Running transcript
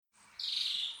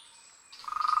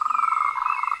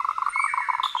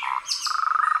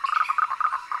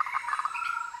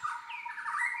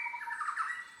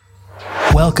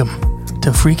Welcome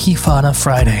to Freaky Fauna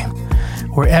Friday,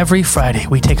 where every Friday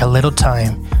we take a little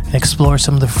time and explore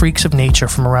some of the freaks of nature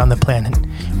from around the planet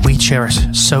we cherish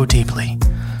so deeply.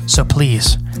 So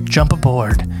please, jump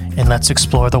aboard and let's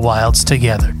explore the wilds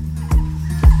together.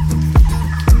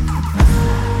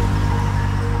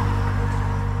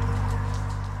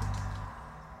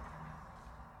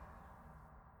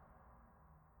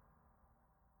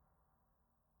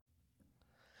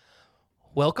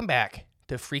 Welcome back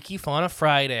to Freaky Fauna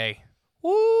Friday.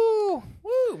 Woo!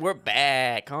 Woo! We're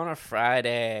back on a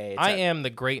Friday. I am the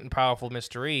great and powerful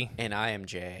Mr. E. And I am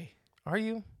Jay. Are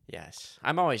you? Yes.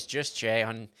 I'm always just Jay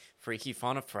on Freaky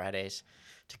Fauna Fridays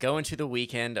to go into the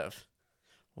weekend of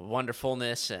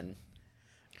wonderfulness and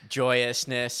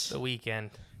joyousness. The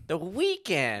weekend. The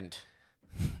weekend.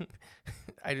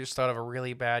 I just thought of a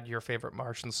really bad Your Favorite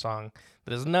Martian song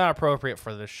that is not appropriate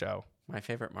for this show. My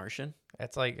favorite Martian?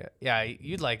 It's like, yeah,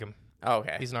 you'd like him. Oh,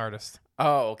 okay. He's an artist.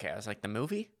 Oh, okay. I was like, the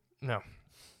movie?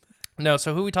 No,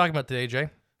 so who are we talking about today, Jay?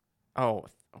 Oh,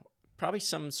 probably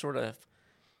some sort of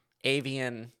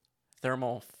avian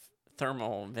thermal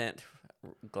vent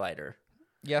glider.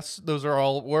 Yes, those are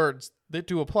all words that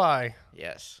do apply.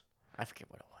 Yes. I forget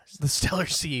what it was. The Stellar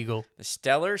Sea Eagle. The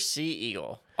Stellar Sea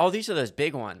Eagle. Oh, these are those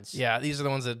big ones. Yeah, these are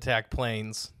the ones that attack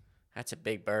planes. That's a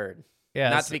big bird. Yeah,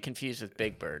 Not to be confused with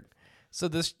Big Bird. So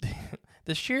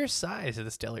the sheer size of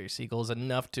the Stellar Sea Eagle is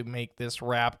enough to make this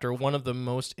raptor one of the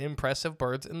most impressive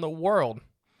birds in the world.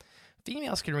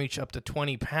 Females can reach up to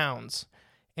 20 pounds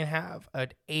and have an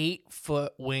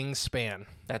 8-foot wingspan.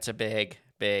 That's a big,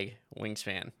 big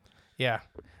wingspan. Yeah.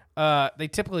 They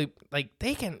typically,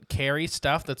 they can carry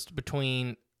stuff that's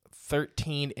between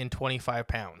 13 and 25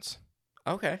 pounds.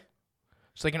 Okay.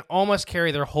 So they can almost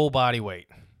carry their whole body weight.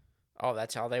 Oh,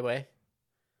 that's how they weigh?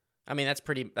 I mean,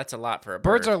 that's a lot for a bird.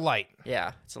 Birds are light.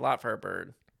 Yeah, it's a lot for a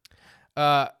bird.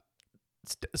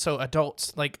 So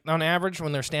adults, on average,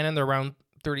 when they're standing, they're around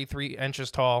 33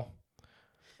 inches tall.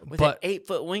 With an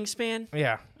 8-foot wingspan?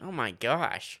 Yeah. Oh, my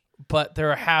gosh. But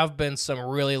there have been some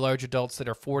really large adults that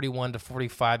are 41 to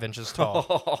 45 inches tall.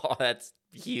 Oh, that's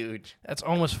huge. That's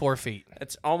almost 4 feet.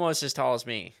 That's almost as tall as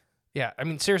me. Yeah, I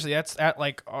mean, seriously, that's at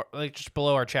just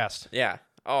below our chest. Yeah.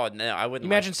 Oh, no, I wouldn't.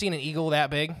 Imagine seeing an eagle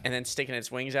that big. And then sticking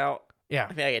its wings out. Yeah.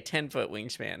 I mean, like a 10-foot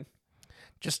wingspan.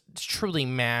 Just truly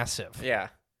massive. Yeah.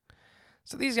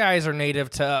 So these guys are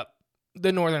native to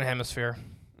the northern hemisphere.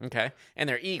 Okay. And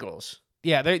they're eagles.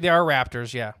 Yeah, they are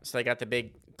raptors, yeah. So they got the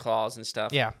big claws and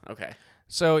stuff? Yeah. Okay.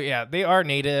 So, yeah, they are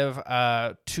native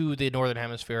to the northern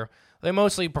hemisphere. They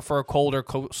mostly prefer colder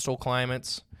coastal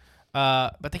climates,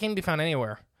 but they can be found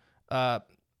anywhere.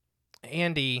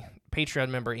 Andy, Patreon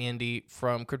member Andy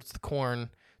from Cryptids of the Corn,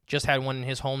 just had one in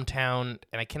his hometown,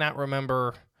 and I cannot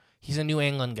remember. He's a New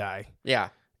England guy. Yeah.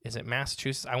 Is it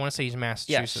Massachusetts? I want to say he's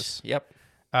Massachusetts. Yes.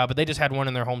 Yep. But they just had one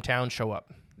in their hometown show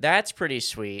up. That's pretty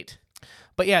sweet.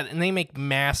 But yeah, and they make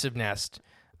massive nests.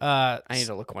 I need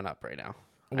to look one up right now.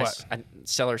 What?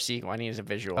 Stellar Sea Eagle. I need a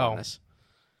visual on this.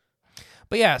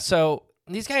 But yeah, so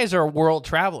these guys are world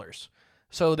travelers.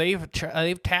 So they've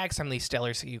tagged some of these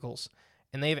Stellar Sea Eagles,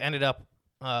 and they've ended up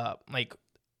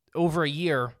over a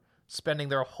year spending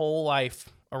their whole life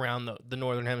around the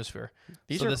northern hemisphere.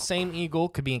 So the same eagle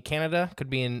could be in Canada, could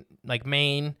be in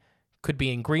Maine, could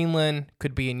be in Greenland,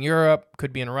 could be in Europe,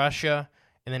 could be in Russia,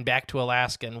 and then back to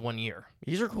Alaska in 1 year.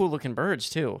 These are cool looking birds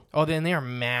too. Oh, then they are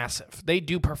massive. They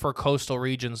do prefer coastal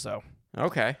regions though.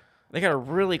 Okay. They got a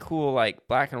really cool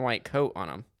black and white coat on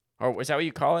them. Or is that what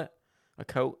you call it? A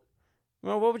coat?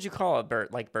 Well, what would you call a bird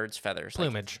bird's feathers?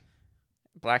 Plumage.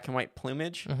 Black and white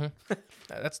plumage? Mm-hmm.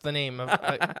 That's the name of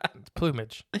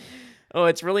plumage. Oh,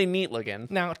 it's really neat looking.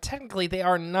 Now, technically, they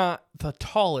are not the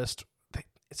tallest.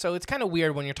 So it's kind of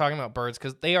weird when you're talking about birds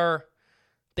because they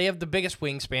have the biggest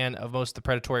wingspan of most of the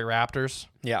predatory raptors.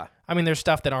 Yeah. I mean, there's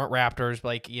stuff that aren't raptors,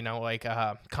 like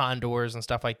condors and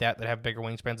stuff like that have bigger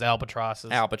wingspans,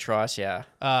 albatrosses. Albatross, yeah.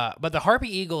 But the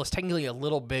harpy eagle is technically a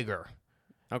little bigger.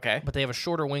 Okay. But they have a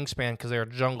shorter wingspan because they're a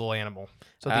jungle animal.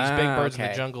 So these big birds in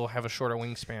the jungle have a shorter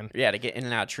wingspan. Yeah, to get in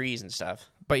and out of trees and stuff.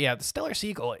 But yeah, the Stellar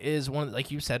Sea Eagle is one,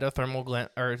 like you said, a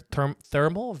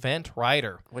thermal vent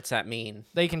rider. What's that mean?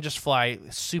 They can just fly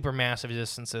super massive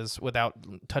distances without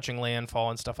touching landfall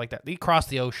and stuff like that. They cross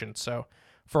the ocean. So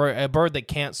for a bird that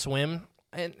can't swim,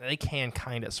 and they can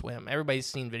kind of swim. Everybody's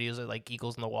seen videos of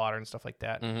eagles in the water and stuff like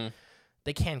that. Mm-hmm.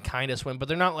 They can kind of swim, but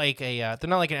they're not like an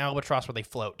albatross where they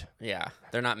float. Yeah,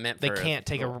 they're not meant for. They can't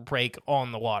take a break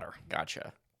on the water.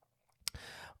 Gotcha.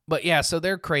 But yeah, so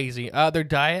they're crazy. Their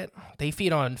diet, they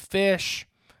feed on fish,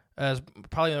 as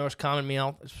probably the most common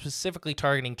meal, specifically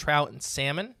targeting trout and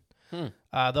salmon.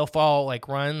 They'll follow like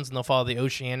runs and they'll follow the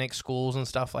oceanic schools and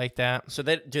stuff like that. So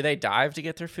do they dive to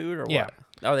get their food or Yeah. what?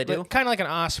 Oh, they do? Kind of like an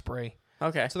osprey.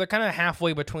 Okay. So they're kind of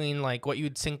halfway between like what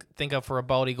you'd think of for a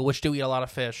bald eagle, which do eat a lot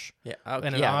of fish, Yeah.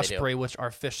 and an osprey, which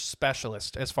are fish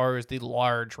specialists as far as the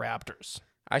large raptors.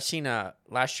 I seen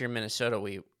last year in Minnesota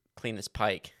we cleaned this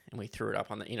pike and we threw it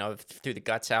up on the threw the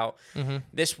guts out. Mm-hmm.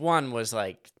 This one was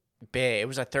like big. It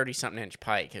was a 30-something inch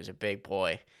pike. It was a big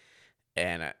boy,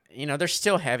 and they're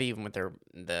still heavy even with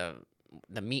the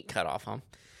meat cut off them.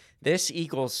 This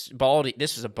was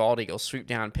a bald eagle, swooped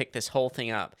down, picked this whole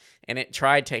thing up, and it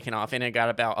tried taking off, and it got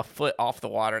about a foot off the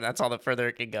water. That's all the further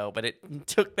it could go. But it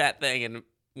took that thing and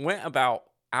went about,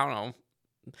 I don't know,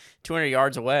 200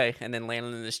 yards away, and then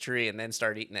landed in this tree, and then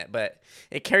started eating it. But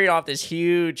it carried off this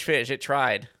huge fish. It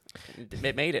tried.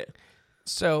 It made it.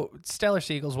 So Steller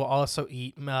seagulls will also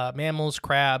eat mammals,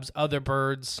 crabs, other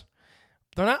birds.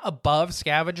 They're not above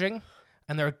scavenging,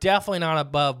 and they're definitely not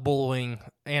above bullying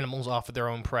animals off of their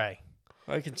own prey.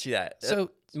 I can see that.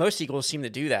 So most eagles seem to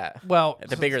do that. Well,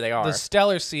 the bigger they are. The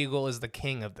Steller seagull is the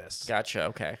king of this. Gotcha.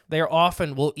 Okay. They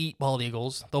will eat bald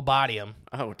eagles. They'll body them.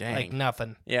 Oh, dang. Like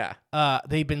nothing. Yeah.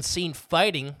 They've been seen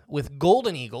fighting with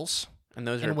golden eagles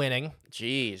and winning.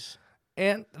 Jeez.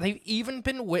 And they've even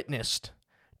been witnessed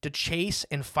to chase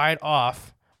and fight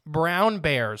off brown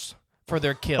bears for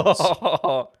their kills.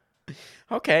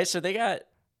 Okay, so they got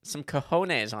some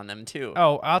cojones on them too.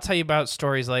 Oh, I'll tell you about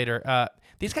stories later.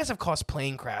 These guys have caused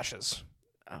plane crashes.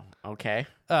 Oh, okay.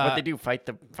 What they do? Fight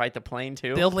the plane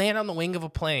too? They'll land on the wing of a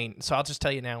plane. So I'll just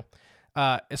tell you now.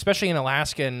 Especially in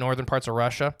Alaska and northern parts of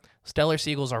Russia, Steller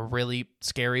seagulls are really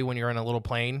scary when you're in a little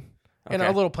plane. Okay. In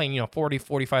a little plane, 40,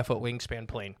 45-foot wingspan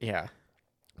plane. Yeah.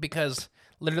 Because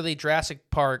literally Jurassic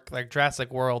Park, like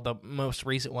Jurassic World, the most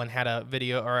recent one, had a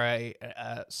video or a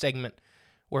segment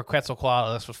where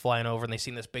Quetzalcoatlus was flying over and they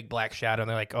seen this big black shadow and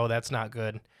they're like, oh, that's not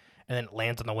good. And then it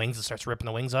lands on the wings and starts ripping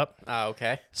the wings up. Oh,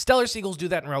 okay. Steller seagulls do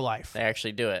that in real life. They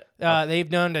actually do it. They've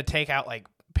known to take out like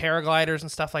paragliders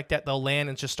and stuff like that. They'll land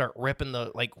and just start ripping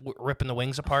the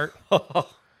wings apart.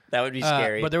 That would be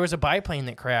scary. But there was a biplane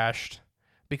that crashed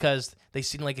because they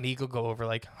seen like an eagle go over,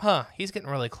 like, he's getting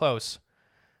really close.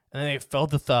 And then they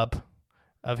felt the thud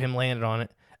of him landed on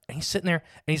it. And he's sitting there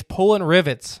and he's pulling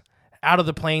rivets out of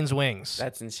the plane's wings.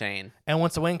 That's insane. And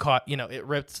once the wing caught, it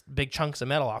ripped big chunks of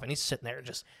metal off. And he's sitting there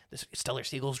this Steller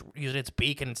seagull's using its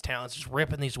beak and its talons, just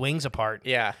ripping these wings apart.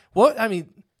 Yeah. You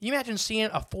imagine seeing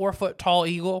a 4-foot tall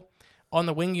eagle on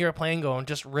the wing of your plane going,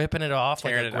 just ripping it off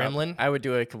like a gremlin. I would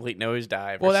do a complete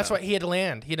nosedive. Well, that's why he had to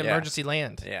land. He had an emergency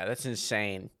land. Yeah, that's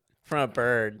insane. From a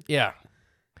bird. Yeah.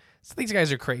 So these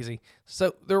guys are crazy.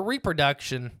 So their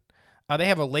reproduction, they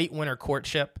have a late winter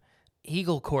courtship.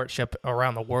 Eagle courtship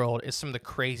around the world is some of the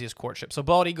craziest courtship. So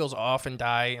bald eagles often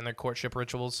die in their courtship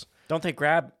rituals. Don't they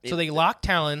grab? So they lock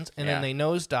talons and then they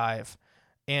nosedive.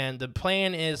 And the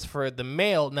plan is for the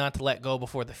male not to let go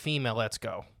before the female lets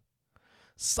go.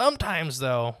 Sometimes,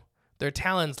 though, their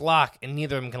talons lock and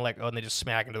neither of them can let go and they just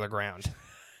smack into the ground.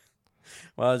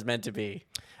 Well, it's meant to be.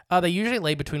 They usually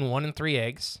lay between 1 and 3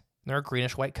 eggs. They're a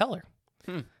greenish-white color.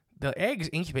 The eggs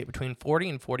incubate between 40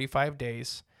 and 45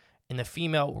 days, and the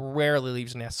female rarely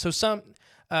leaves the nest. So some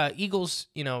eagles,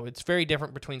 it's very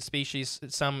different between species.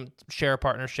 Some share a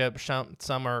partnership.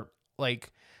 Some are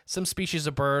like some species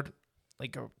of bird,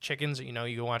 like chickens. You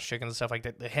can watch chickens and stuff like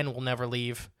that. The hen will never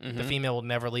leave. Mm-hmm. The female will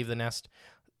never leave the nest.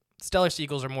 Steller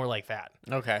seagulls are more like that.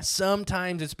 Okay.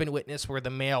 Sometimes it's been witnessed where the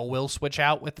male will switch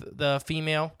out with the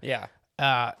female. Yeah.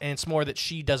 And it's more that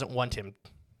she doesn't want him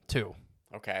to.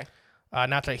 Okay.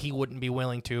 Not that he wouldn't be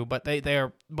willing to, but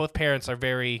both parents are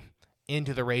very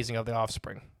into the raising of the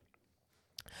offspring.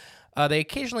 They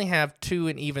occasionally have 2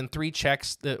 and even 3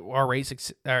 chicks that are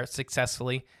raised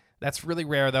successfully. That's really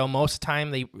rare, though. Most of the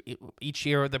time, each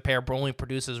year the pair only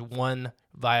produces 1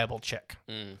 viable chick,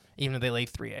 even if they lay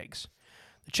 3 eggs.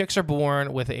 The chicks are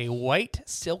born with a white,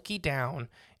 silky down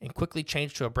and quickly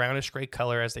change to a brownish-gray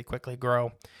color as they quickly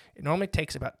grow. It normally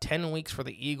takes about 10 weeks for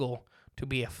the eagle to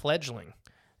be a fledgling,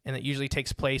 and it usually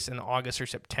takes place in August or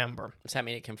September. Does that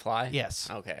mean it can fly? Yes.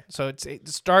 Okay. So it's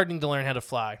starting to learn how to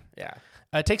fly. Yeah.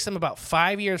 It takes them about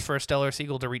 5 years for a Steller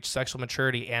seagull to reach sexual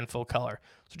maturity and full color.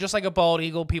 So just like a bald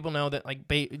eagle, people know that like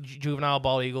juvenile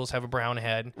bald eagles have a brown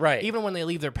head. Right. Even when they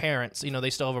leave their parents, they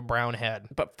still have a brown head.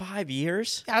 But 5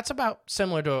 years? Yeah, it's about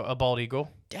similar to a bald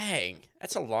eagle. Dang,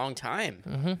 that's a long time.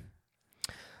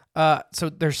 Mm-hmm. So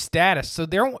their status. So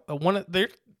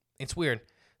it's weird.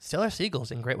 Steller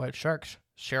seagulls and great white sharks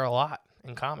share a lot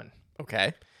in common.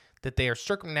 Okay. That they are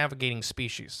circumnavigating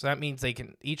species. So that means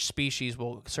each species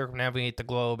will circumnavigate the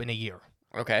globe in a year.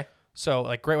 Okay. So,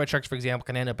 like great white sharks, for example,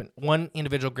 can end up in one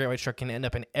individual great white shark can end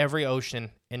up in every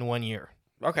ocean in 1 year.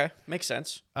 Okay, makes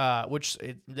sense.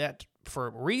 That for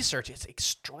research, it's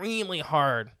extremely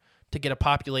hard to get a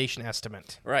population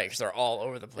estimate. Right, because they're all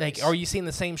over the place. Like, are you seeing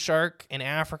the same shark in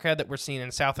Africa that we're seeing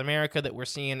in South America that we're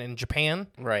seeing in Japan?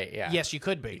 Right, yeah. Yes, you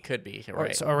could be. It could be, Or,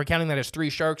 right. so are we counting that as 3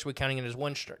 sharks? Are we counting it as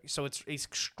 1 shark? So it's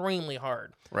extremely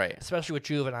hard. Right. Especially with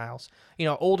juveniles.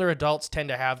 Older adults tend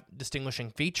to have distinguishing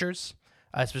features.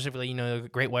 Specifically, the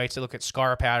great whites, they look at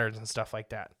scar patterns and stuff like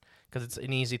that. Because it's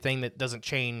an easy thing that doesn't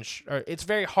change. Or it's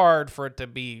very hard for it to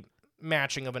be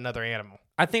matching of another animal.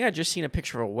 I think I just seen a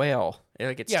picture of a whale.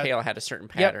 Like its tail had a certain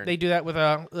pattern. Yep, they do that with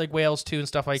like whales too and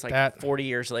stuff like that. 40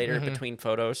 years later between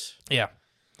photos. Yeah.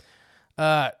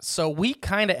 So we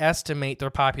kind of estimate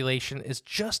their population is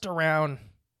just around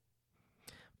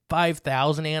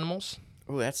 5,000 animals.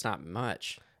 Ooh, that's not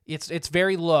much. It's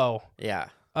very low. Yeah.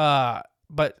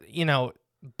 But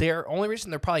their only reason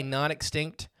they're probably not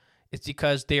extinct is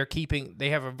because they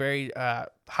have a very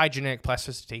high genetic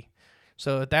plasticity.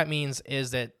 So what that means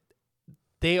is that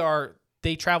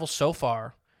they travel so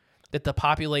far that the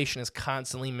population is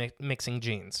constantly mixing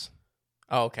genes.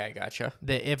 Oh, okay, gotcha.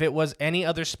 That if it was any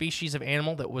other species of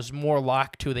animal that was more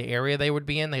locked to the area they would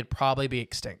be in, they'd probably be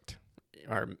extinct.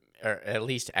 Or at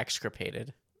least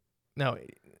extirpated. No,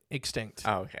 extinct.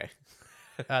 Oh, okay.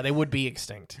 They would be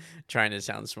extinct. Trying to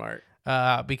sound smart.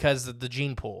 Because the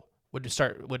gene pool would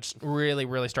really,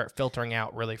 really start filtering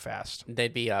out really fast.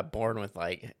 They'd be born with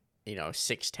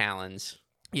 6 talons.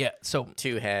 Yeah, so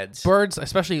 2 heads. Birds,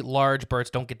 especially large birds,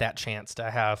 don't get that chance to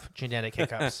have genetic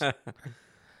hiccups.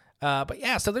 But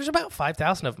yeah, so there's about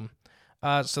 5,000 of them.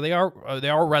 So they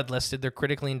are red listed. They're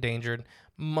critically endangered.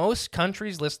 Most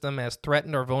countries list them as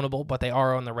threatened or vulnerable, but they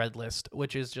are on the red list,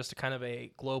 which is just a kind of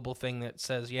a global thing that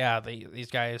says,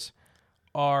 these guys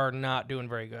are not doing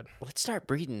very good. Let's start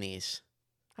breeding these.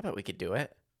 I bet we could do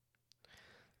it.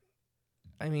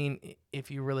 I mean,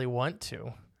 if you really want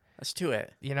to. Let's do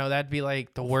it. That'd be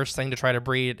like the worst thing to try to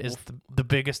breed is the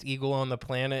biggest eagle on the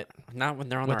planet. Not when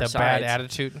they're on with our a sides. bad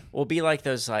attitude. We'll be like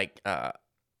those like the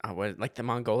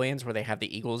Mongolians where they have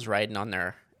the eagles riding on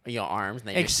their arms and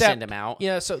they just send them out.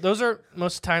 Yeah, so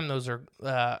most of the time those are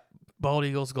bald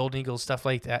eagles, golden eagles, stuff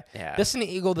like that. Yeah. This is an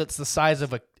eagle that's the size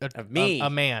of a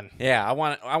man. Yeah, I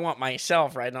want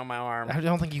myself riding on my arm. I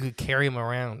don't think you could carry him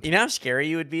around. You know how scary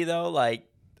you would be though? Like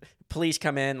police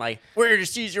come in like, we're here to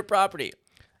seize your property.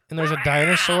 And there's a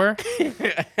dinosaur.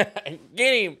 Get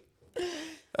him.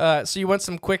 So you want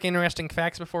some quick, interesting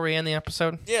facts before we end the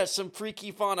episode? Yeah, some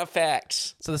freaky fauna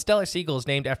facts. So the Steller seagull is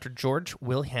named after George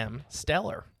Wilhelm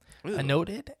Steller, Ooh. a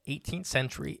noted 18th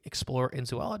century explorer and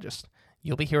zoologist.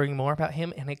 You'll be hearing more about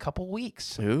him in a couple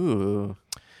weeks. Ooh.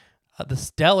 The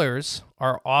Stellers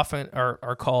are often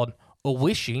are called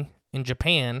owishi in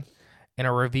Japan and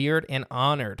are revered and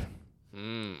honored.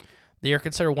 They are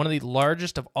considered one of the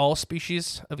largest of all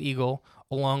species of eagle,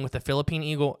 along with the Philippine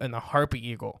eagle and the harpy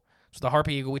eagle. So the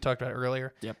harpy eagle we talked about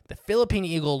earlier. Yep. The Philippine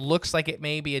eagle looks like it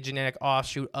may be a genetic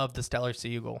offshoot of the Steller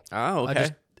sea eagle. Oh, okay.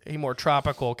 Just a more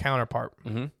tropical counterpart.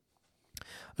 Mm-hmm.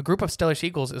 A group of Steller sea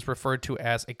eagles is referred to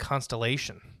as a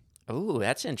constellation. Ooh,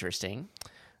 that's interesting.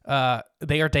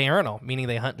 They are diurnal, meaning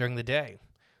they hunt during the day.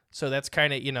 So that's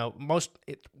kind of,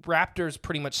 raptors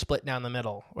pretty much split down the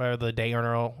middle, whether the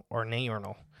diurnal or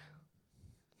nocturnal.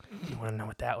 You want to know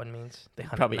what that one means? They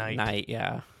hunt Probably at night,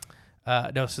 yeah.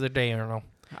 No, so they're diurnal.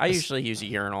 I usually use a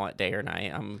urinal at day or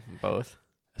night. I'm both.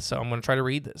 So I'm going to try to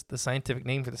read this. The scientific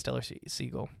name for the Steller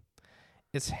seagull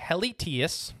is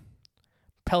Heletius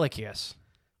pelycaeus.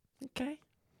 Okay.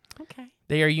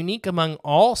 They are unique among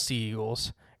all sea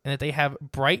eagles in that they have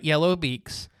bright yellow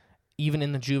beaks, even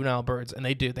in the juvenile birds. And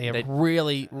they do. They have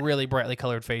really, really brightly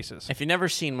colored faces. If you've never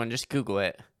seen one, just Google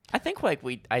it. I think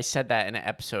I said that in an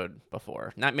episode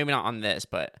before. Maybe not on this,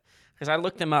 but because I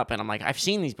looked them up and I'm like, I've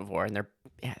seen these before, and they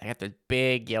got the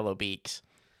big yellow beaks.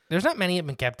 There's not many of them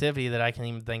in captivity that I can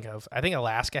even think of. I think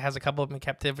Alaska has a couple of them in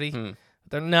captivity.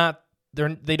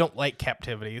 They don't like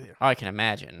captivity. Oh, I can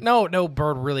imagine. No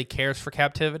bird really cares for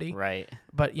captivity. Right.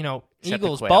 But Except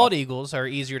eagles, bald eagles are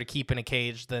easier to keep in a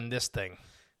cage than this thing.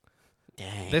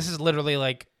 Dang. This is literally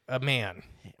like a man.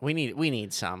 We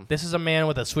need some. This is a man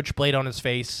with a switchblade on his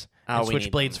face and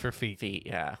switchblades for feet. Feet,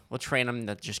 yeah. We'll train them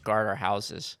to just guard our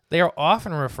houses. They are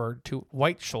often referred to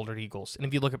white-shouldered eagles, and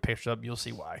if you look at pictures of them, you'll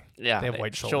see why. Yeah, they have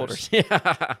white shoulders.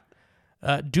 Yeah.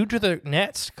 Due to the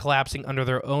nets collapsing under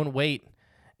their own weight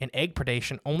and egg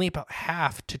predation, only about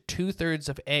half to 2/3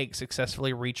 of eggs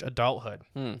successfully reach adulthood.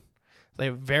 They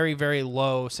have very, very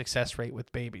low success rate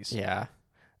with babies. Yeah.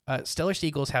 Steller sea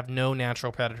eagles have no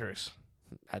natural predators.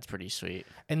 That's pretty sweet.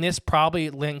 And this probably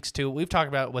links to, we've talked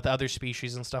about with other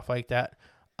species and stuff like that,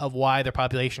 of why their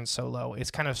population's so low.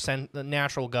 It's kind of the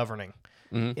natural governing.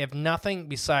 Mm-hmm. If nothing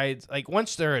besides, like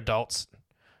once they're adults,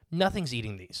 nothing's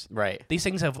eating these. Right. These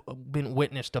things have been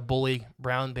witnessed to bully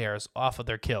brown bears off of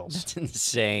their kills. That's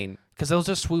insane. Because they'll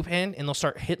just swoop in and they'll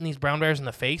start hitting these brown bears in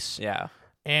the face. Yeah.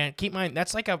 And keep in mind,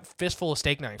 that's like a fistful of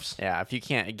steak knives. Yeah, if you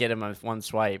can't get them with one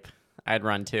swipe, I'd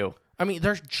run too. I mean,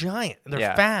 they're giant.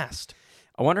 They're fast.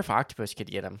 I wonder if octopus could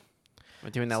get them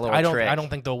with doing that little trick. I don't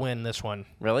think they'll win this one.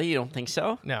 Really? You don't think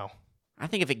so? No. I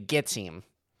think if it gets him,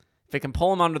 if it can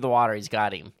pull him under the water, he's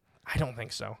got him. I don't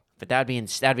think so. But that'd be an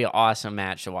awesome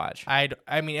match to watch. I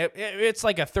mean, it's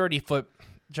like a 30-foot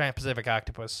giant Pacific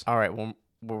octopus. All right, well,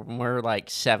 we're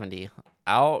like 70.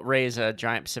 I'll raise a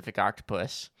giant Pacific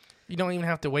octopus. You don't even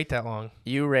have to wait that long.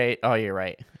 You're right.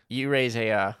 You raise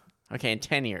a, in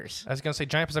 10 years. I was going to say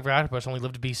giant Pacific octopus only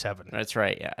lived to be 7. That's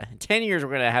right, yeah. In 10 years, we're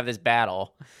going to have this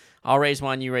battle. I'll raise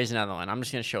one, you raise another one. I'm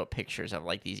just going to show pictures of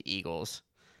like these eagles.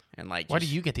 And like, why do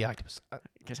you get the octopus?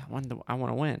 Because I want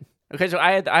to win. Okay, so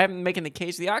I'm making the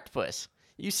case of the octopus.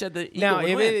 You said the eagle would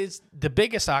if win. it is the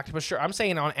biggest octopus, sure. I'm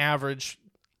saying on average,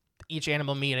 each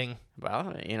animal meeting.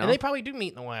 Well, and they probably do meet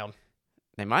in the wild.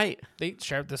 They might. They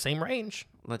share the same range.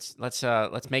 Let's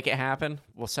make it happen.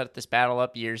 We'll set this battle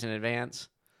up years in advance,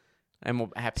 and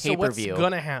we'll have pay-per-view. So what's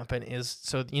gonna happen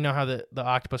is, you know how the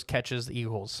octopus catches the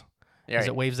eagles as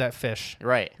it waves that fish.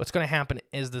 Right. What's gonna happen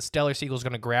is the Steller Seagull is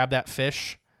gonna grab that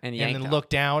fish and then look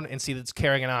down and see that it's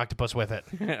carrying an octopus with it.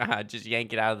 Just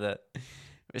yank it out of the.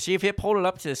 See if it pulled it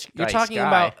up to this. You're talking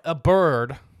about a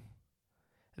bird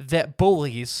that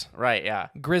bullies. Right. Yeah.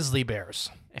 Grizzly bears.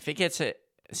 If it gets it.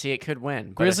 See, it could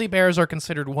win. Grizzly bears are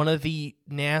considered one of the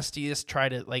nastiest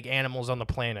animals on the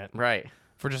planet. Right.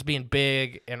 For just being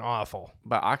big and awful.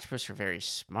 But octopus are very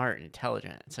smart and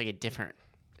intelligent. It's like a different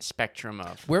spectrum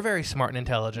of... We're very smart and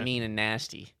intelligent. Mean and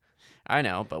nasty. I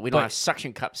know, but we don't have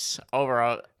suction cups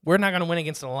over... We're not going to win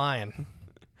against a lion.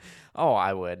 Oh,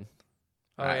 I would.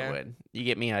 Oh, I would. You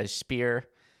get me a spear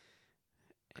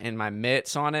and my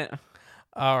mitts on it.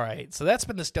 All right. So that's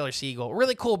been the Steller Seagull.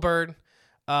 Really cool bird.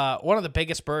 One of the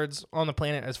biggest birds on the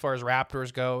planet as far as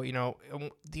raptors go. You know,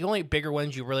 the only bigger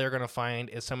ones you really are going to find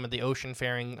is some of the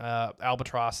ocean-faring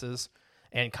albatrosses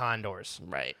and condors.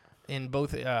 Right. In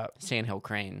both... sandhill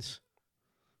cranes.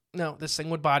 No, this thing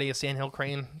would body a sandhill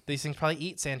crane. These things probably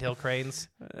eat sandhill cranes.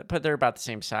 But they're about the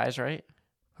same size, right?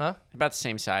 Huh? About the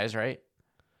same size, right?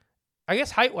 I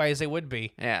guess height-wise they would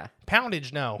be. Yeah.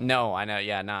 Poundage, no. No, I know.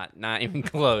 Yeah, not even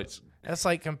close. That's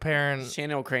like comparing...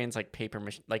 Sandhill cranes like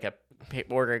like a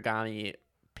origami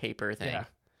paper thing. Yeah.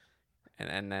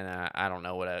 And then I don't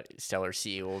know what a Steller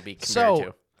Seagull will be compared to.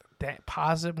 So, that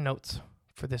positive notes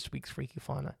for this week's Freaky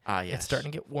Fauna. Yes. It's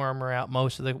starting to get warmer out.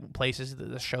 Most of the places that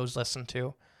the show's listened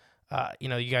to.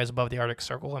 You guys above the Arctic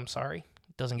Circle, I'm sorry.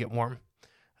 It doesn't get warm.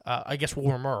 I guess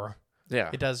warmer. Yeah.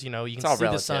 It does, you can see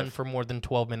the sun for more than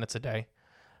 12 minutes a day.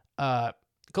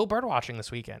 Go bird watching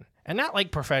this weekend. And not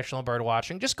like professional bird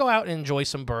watching. Just go out and enjoy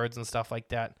some birds and stuff like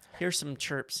that. Here's some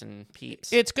chirps and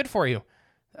peeps. It's good for you.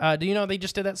 Do you know they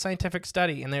just did that scientific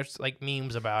study and there's like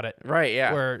memes about it. Right,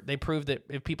 yeah. Where they proved that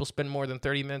if people spend more than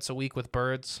 30 minutes a week with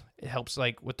birds, it helps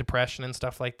like with depression and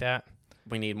stuff like that.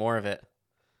 We need more of it.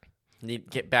 Need to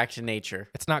get back to nature.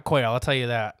 It's not quail, I'll tell you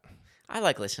that. I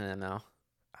like listening to them though.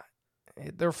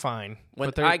 They're fine.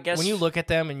 When you look at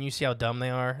them and you see how dumb they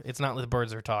are, it's not the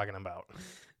birds they're talking about.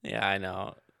 Yeah, I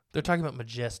know. They're talking about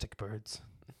majestic birds.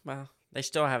 Well, they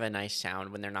still have a nice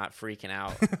sound when they're not freaking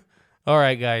out. All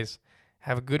right, guys.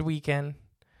 Have a good weekend.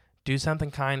 Do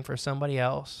something kind for somebody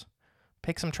else.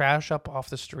 Pick some trash up off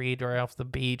the street or off the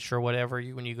beach or whatever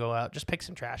when you go out. Just pick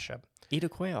some trash up. Eat a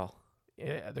quail.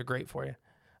 Yeah, they're great for you.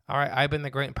 All right, I've been the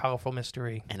great and powerful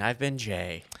mystery. And I've been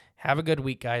Jay. Have a good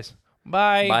week, guys.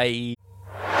 Bye. Bye.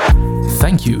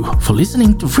 Thank you for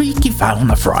listening to Freaky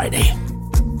Fauna Friday.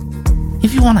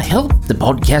 If you want to help the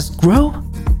podcast grow,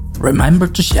 remember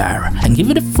to share and give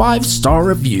it a 5-star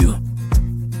review.